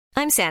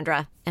I'm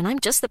Sandra, and I'm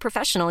just the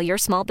professional your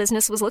small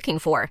business was looking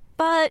for.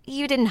 But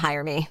you didn't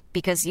hire me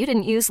because you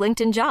didn't use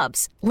LinkedIn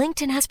Jobs.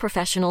 LinkedIn has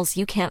professionals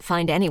you can't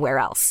find anywhere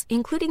else,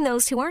 including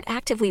those who aren't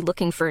actively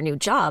looking for a new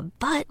job,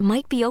 but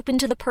might be open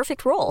to the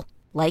perfect role,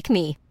 like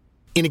me.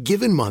 In a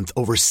given month,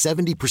 over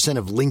 70%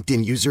 of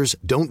LinkedIn users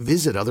don't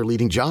visit other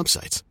leading job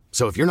sites.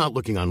 So if you're not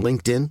looking on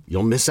LinkedIn,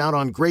 you'll miss out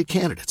on great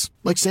candidates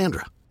like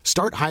Sandra.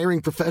 Start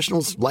hiring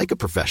professionals like a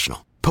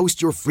professional.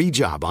 Post your free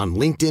job on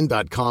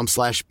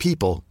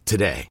linkedin.com/people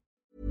today.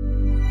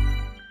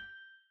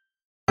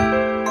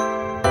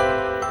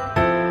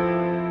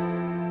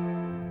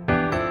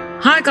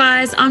 Hi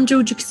guys, I'm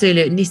Georgia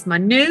Kazulu and this is my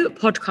new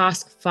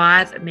podcast,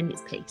 5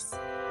 Minutes Peace.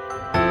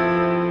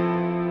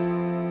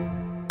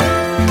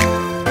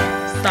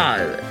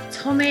 So,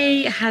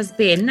 Tommy has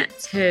been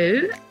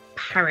to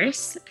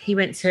Paris. He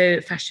went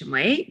to Fashion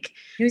Week.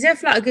 He was there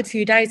for like a good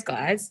few days,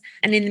 guys.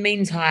 And in the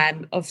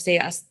meantime, obviously,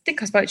 I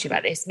think I spoke to you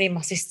about this. Me and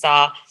my sister,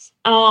 our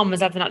mum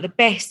was having like the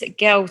best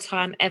girl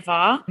time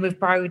ever with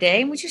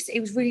Brody. And it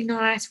was really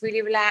nice,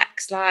 really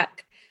relaxed.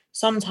 Like,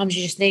 sometimes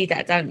you just need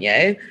that, don't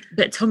you?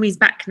 But Tommy's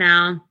back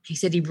now. He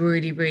said he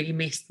really, really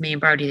missed me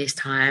and Brody this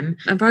time.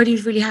 And Brody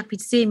was really happy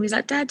to see him. He was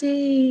like,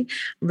 Daddy.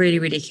 Really,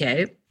 really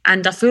cute.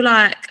 And I feel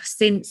like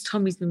since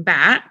Tommy's been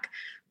back,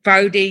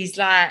 Brody's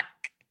like,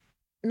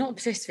 not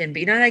obsessed with him, but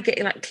you know, they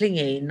get like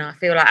clingy. And I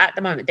feel like at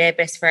the moment they're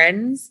best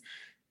friends.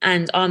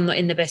 And I'm not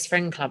in the best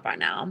friend club right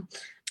now.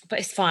 But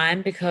it's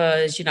fine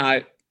because, you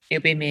know,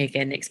 it'll be me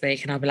again next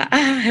week and I'll be like,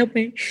 help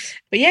me.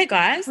 But yeah,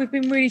 guys, we've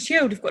been really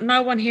chilled. We've got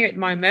no one here at the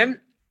moment.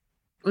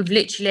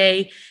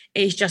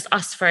 It's just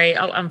us three.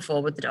 Oh, and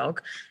four with the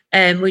dog.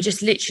 We're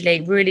just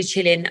literally really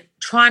chilling,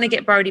 trying to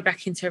get Brody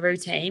back into a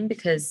routine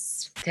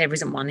because there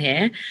isn't one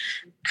here.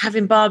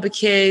 Having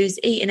barbecues,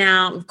 eating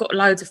out. We've got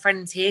loads of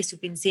friends here, so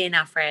we've been seeing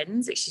our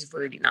friends, which is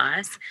really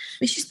nice.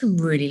 It's just been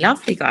really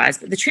lovely, guys.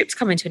 But the trip's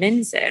coming to an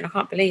end soon. I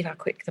can't believe how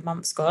quick the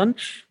month's gone.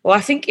 Well,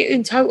 I think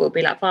in total it'll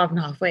be like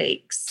 5.5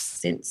 weeks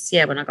since,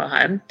 when I got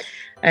home.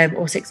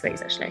 Or 6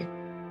 weeks, actually.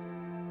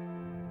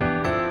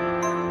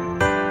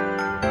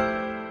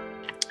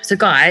 So,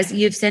 guys,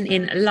 you've sent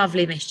in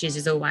lovely messages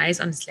as always.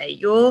 Honestly,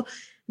 your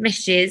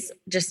messages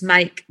just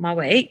make my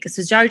week.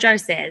 So Jojo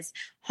says,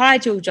 hi,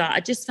 Georgia, I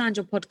just found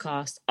your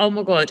podcast. Oh,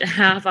 my God,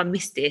 how have I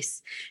missed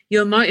this?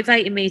 You're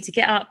motivating me to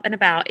get up and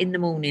about in the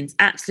mornings.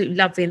 Absolutely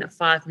loving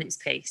 5 Minutes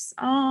Peace.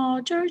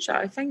 Oh,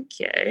 Jojo, thank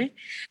you.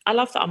 I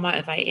love that I'm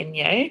motivating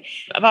you.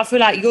 But I feel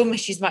like your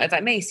messages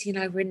motivate me. So,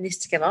 we're in this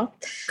together.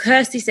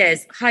 Kirsty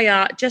says,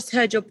 hiya, just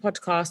heard your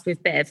podcast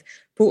with Bev.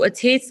 Brought a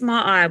tear to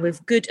my eye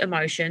with good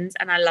emotions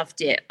and I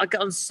loved it. I get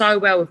on so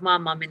well with my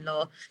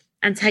mum-in-law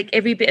and take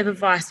every bit of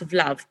advice with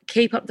love.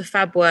 Keep up the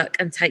fab work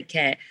and take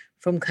care.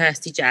 From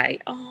Kirsty J.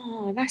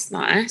 Oh, that's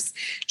nice.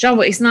 Do you know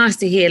what? It's nice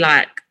to hear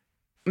like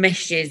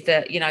messages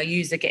that,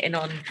 yous are getting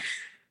on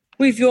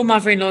with your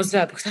mother-in-law as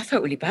well, because I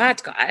felt really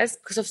bad, guys,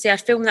 because obviously I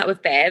filmed that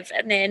with Bev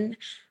and then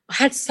I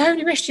had so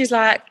many messages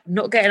like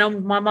not getting on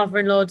with my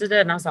mother-in-law,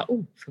 and I was like,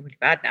 oh, I feel really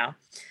bad now.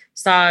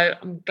 So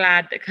I'm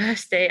glad that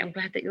Kirsty, I'm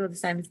glad that you're the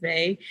same as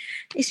me.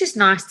 It's just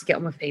nice to get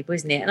on with people,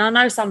 isn't it? And I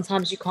know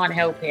sometimes you can't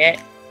help it.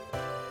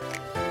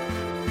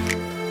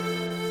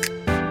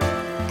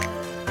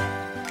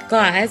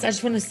 Guys, I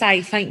just want to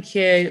say thank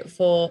you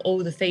for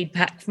all the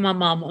feedback from my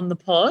mum on the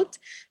pod.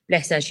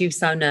 Bless her, she was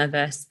so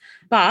nervous.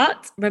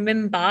 But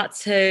remember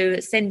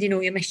to send in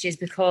all your messages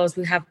because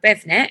we have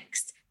Bev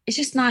next. It's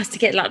just nice to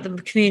get like the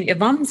community of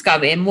mums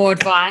going, more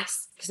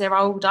advice because they're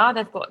older.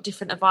 They've got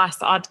different advice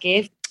that I'd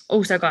give.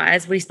 Also,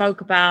 guys, we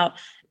spoke about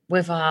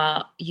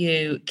whether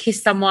you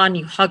kiss someone,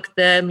 you hug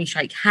them, you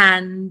shake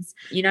hands.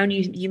 You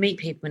meet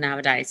people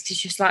nowadays.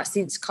 It's just like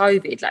since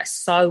COVID, like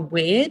so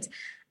weird.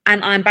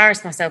 And I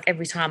embarrass myself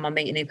every time I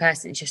meet a new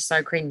person. It's just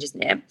so cringe,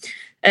 isn't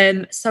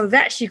it? So we've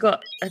actually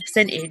got a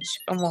percentage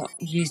on what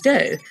you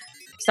do.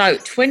 So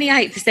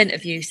 28%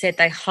 of you said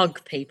they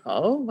hug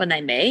people when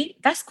they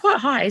meet. That's quite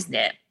high, isn't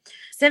it?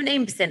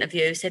 17% of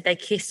you said they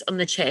kiss on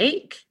the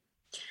cheek.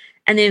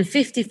 And then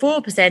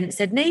 54%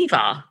 said neither.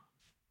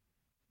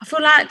 I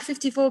feel like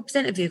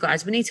 54% of you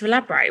guys, we need to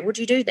elaborate. What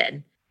do you do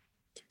then?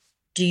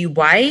 Do you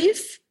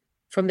wave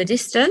from the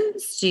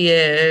distance? Do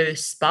you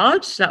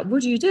spud? Like,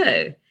 what do you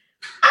do?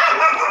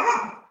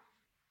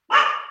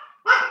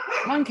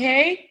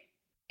 Monkey,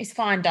 it's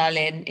fine,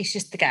 darling. It's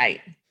just the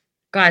gate.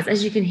 Guys,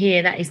 as you can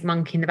hear, that is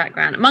Monkey in the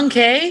background.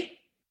 Monkey.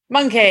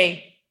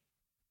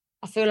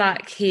 I feel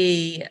like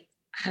he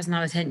has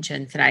no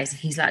attention today, so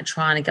he's like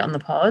trying to get on the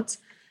pod.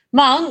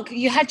 Monk,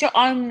 you had your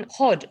own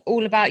pod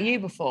all about you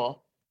before.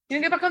 You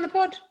want to go back on the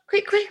pod?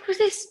 Quick, what's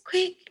this?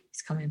 Quick.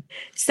 It's coming.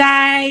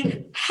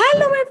 Say,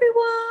 hello,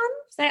 everyone.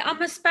 Say,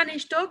 I'm a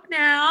Spanish dog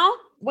now.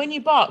 When you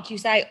bark, you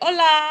say,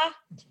 hola.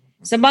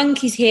 So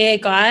Monkey's here,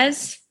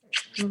 guys.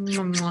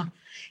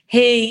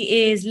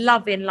 He is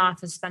loving life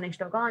as a Spanish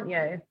dog, aren't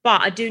you?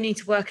 But I do need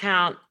to work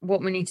out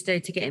what we need to do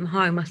to get him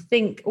home. I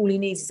think all he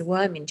needs is a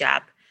worming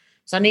jab.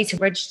 So I need to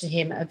register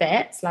him at a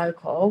vet's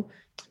local.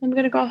 I'm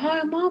going to go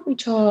home, aren't we,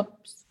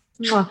 Chops?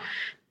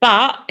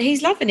 But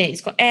he's loving it.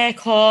 He's got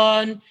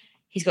aircon.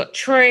 He's got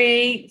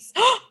treats.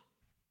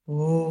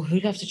 Oh, who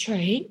loves a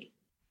treat?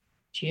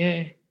 Do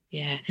you?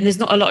 Yeah. And there's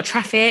not a lot of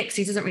traffic, so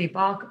he doesn't really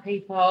bark at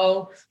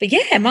people. But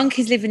yeah,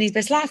 Monkey's living his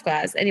best life,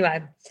 guys.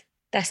 Anyway,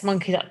 that's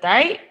Monkey's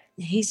update.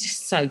 He's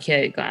just so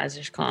cute, guys. I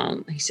just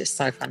can't. He's just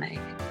so funny.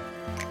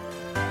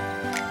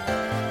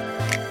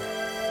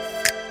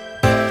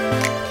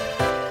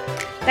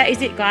 That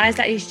is it, guys.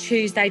 That is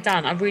Tuesday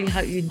done. I really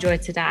hope you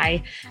enjoyed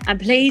today. And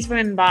please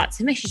remember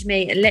to message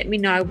me and let me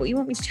know what you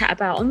want me to chat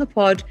about on the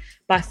pod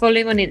by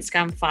following on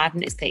Instagram 5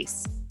 Minutes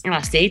Peace. And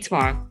I'll see you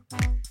tomorrow.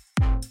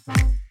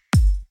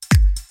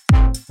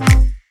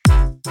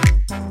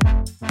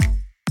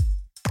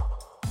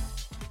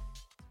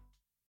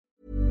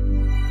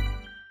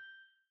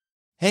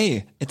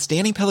 Hey, it's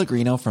Danny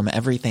Pellegrino from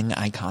Everything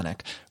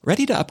Iconic.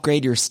 Ready to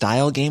upgrade your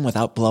style game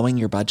without blowing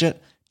your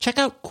budget? Check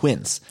out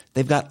Quince.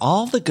 They've got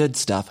all the good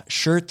stuff,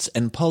 shirts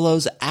and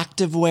polos,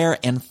 activewear,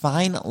 and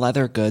fine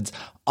leather goods,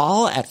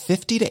 all at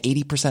 50 to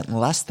 80%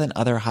 less than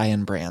other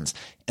high-end brands.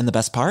 And the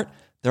best part?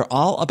 They're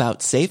all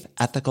about safe,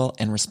 ethical,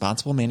 and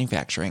responsible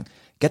manufacturing.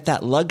 Get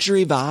that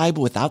luxury vibe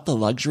without the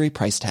luxury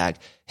price tag.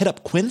 Hit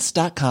up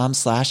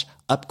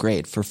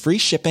quince.com/upgrade for free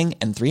shipping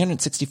and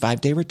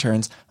 365-day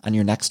returns on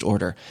your next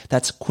order.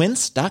 That's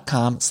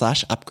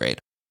quince.com/upgrade.